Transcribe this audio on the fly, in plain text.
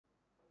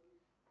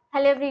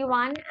Hello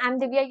everyone,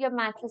 I'm Divya, your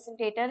math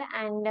facilitator,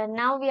 and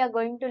now we are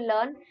going to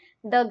learn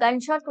the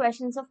gunshot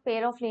questions of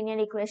pair of linear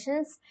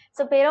equations.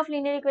 So, pair of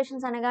linear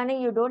equations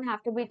anagane, you don't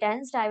have to be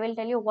tensed. I will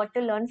tell you what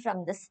to learn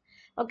from this.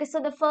 Okay, so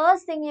the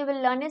first thing you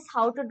will learn is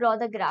how to draw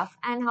the graph,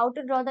 and how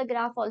to draw the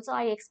graph also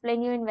I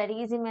explain you in very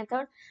easy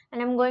method, and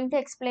I'm going to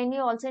explain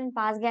you also in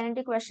past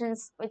guarantee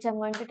questions, which I'm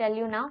going to tell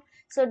you now.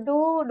 So,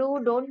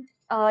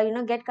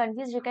 don't get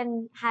confused. You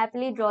can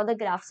happily draw the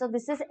graph. So,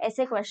 this is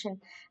essay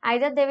question.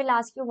 Either they will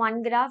ask you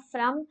one graph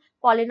from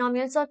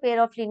polynomials or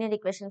pair of linear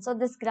equations. So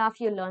this graph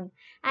you learn.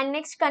 And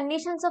next,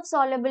 conditions of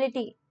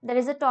solubility. There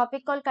is a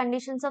topic called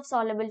conditions of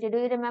solubility. Do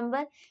you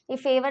remember?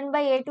 If a1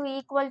 by a2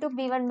 equal to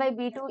b1 by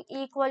b2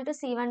 equal to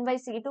c1 by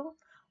c2,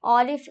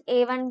 or if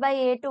a1 by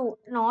a2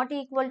 not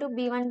equal to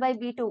b1 by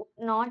b2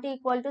 not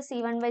equal to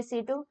c1 by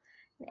c2,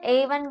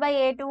 a1 by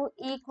a2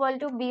 equal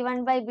to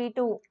b1 by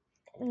b2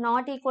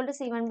 not equal to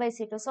c1 by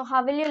c2. So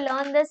how will you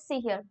learn this? See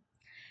here.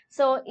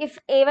 So if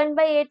A1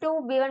 by A2,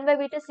 B1 by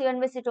B2, C1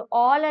 by C2,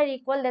 all are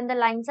equal, then the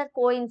lines are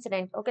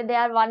coincident. Okay, they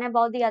are one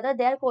above the other,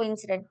 they are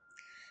coincident.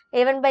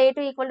 A1 by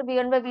A2 equal to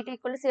B1 by B2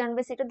 equal to C1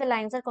 by C2, the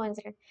lines are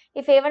coincident.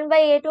 If A1 by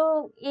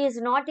A2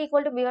 is not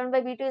equal to B1 by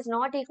B2 is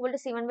not equal to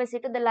C1 by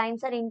C2, the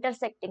lines are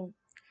intersecting.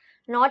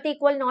 Not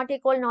equal, not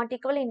equal, not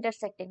equal,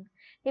 intersecting.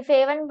 If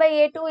A1 by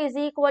A2 is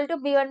equal to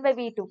B1 by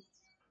B2,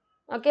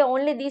 okay,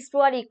 only these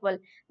two are equal,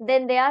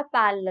 then they are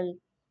parallel.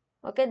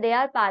 Okay, they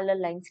are parallel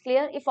lines.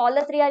 Clear? If all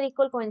the three are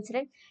equal,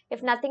 coincident.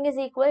 If nothing is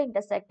equal,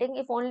 intersecting.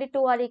 If only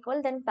two are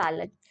equal, then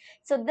parallel.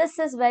 So this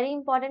is very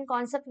important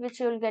concept which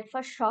you will get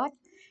for short.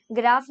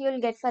 Graph you will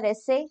get for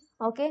essay.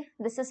 Okay,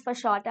 this is for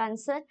short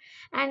answer.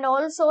 And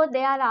also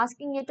they are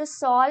asking you to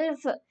solve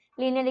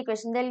linear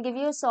equation. They'll give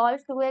you solve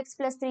 2x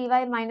plus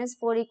 3y minus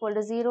 4 equal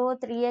to 0,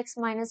 3x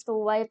minus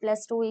 2y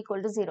plus 2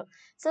 equal to 0.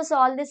 So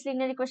solve this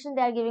linear equation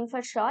they are giving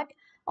for short.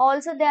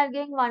 Also they are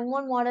giving one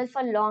more model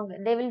for long.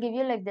 They will give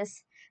you like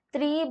this.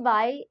 3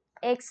 by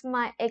x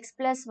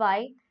plus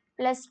y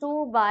plus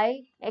 2 by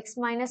x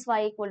minus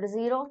y equal to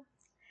 0.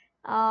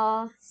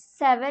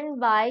 7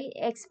 by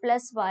x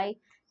plus y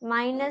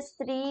minus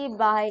 3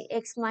 by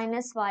x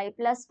minus y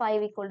plus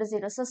 5 equal to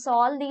 0. So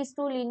solve these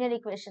two linear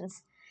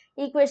equations.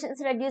 Equations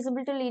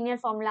reducible to linear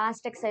form,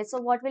 last exercise. So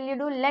what will you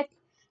do? Let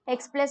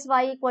x plus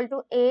y equal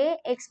to a,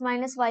 x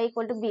minus y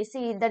equal to b.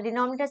 See, the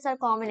denominators are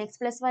common, x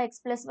plus y,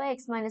 x plus y,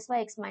 x minus y,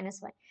 x minus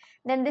y.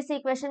 Then this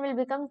equation will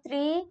become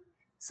 3.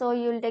 So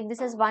you will take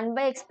this as 1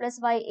 by x plus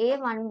y a,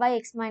 1 by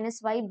x minus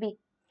y b.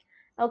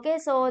 Okay,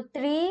 so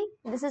 3,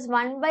 this is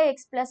 1 by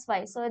x plus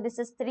y. So this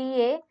is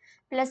 3a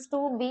plus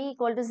 2b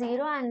equal to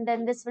 0, and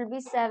then this will be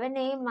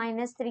 7a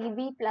minus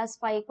 3b plus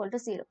 5 equal to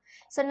 0.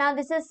 So now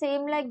this is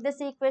same like this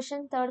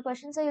equation, third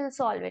question, so you'll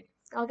solve it.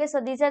 Okay,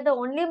 so these are the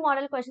only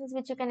model questions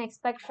which you can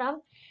expect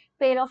from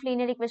pair of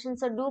linear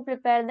equations. So do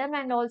prepare them,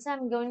 and also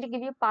I'm going to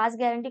give you past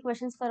guarantee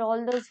questions for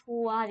all those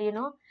who are,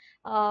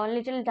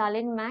 little dull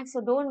in maths.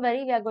 So don't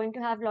worry, we are going to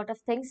have a lot of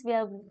things. We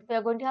are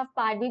going to have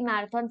part B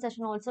marathon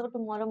session also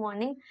tomorrow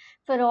morning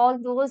for all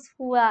those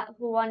who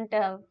want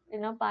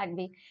part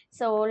B.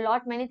 So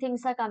lot many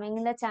things are coming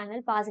in the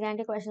channel. Past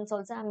guarantee questions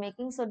also I'm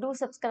making. So do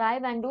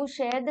subscribe and do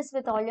share this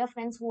with all your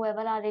friends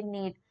whoever are in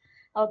need.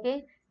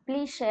 Okay,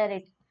 please share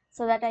it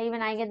so that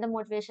even I get the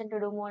motivation to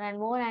do more and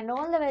more. And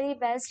all the very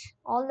best,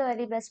 all the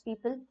very best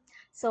people.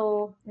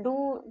 So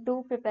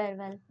do prepare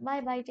well.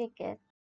 Bye bye. Take care.